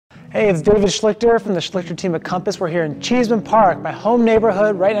Hey, it's David Schlichter from the Schlichter team at Compass. We're here in Cheesman Park, my home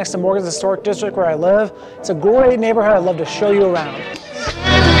neighborhood, right next to Morgan's Historic District where I live. It's a great neighborhood. I'd love to show you around.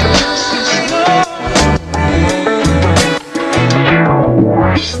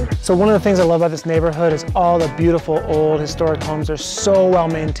 So one of the things I love about this neighborhood is all the beautiful old historic homes. They're so well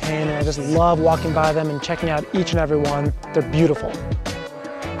maintained, and I just love walking by them and checking out each and every one. They're beautiful.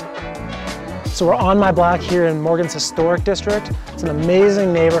 So we're on my block here in Morgan's Historic District. It's an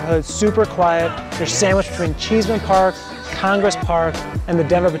amazing neighborhood, super quiet. You're sandwiched between Cheesman Park, Congress Park, and the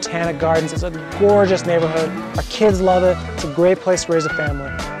Denver Botanic Gardens. It's a gorgeous neighborhood. Our kids love it. It's a great place to raise a family.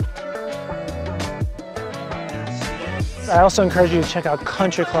 I also encourage you to check out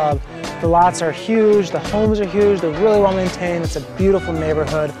Country Club. The lots are huge, the homes are huge, they're really well maintained. It's a beautiful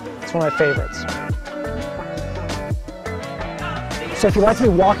neighborhood. It's one of my favorites. So if you'd like to be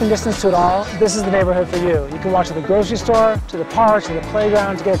walking distance to it all, this is the neighborhood for you. You can walk to the grocery store, to the park, to the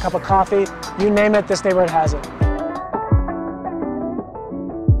playground, to get a cup of coffee. You name it, this neighborhood has it.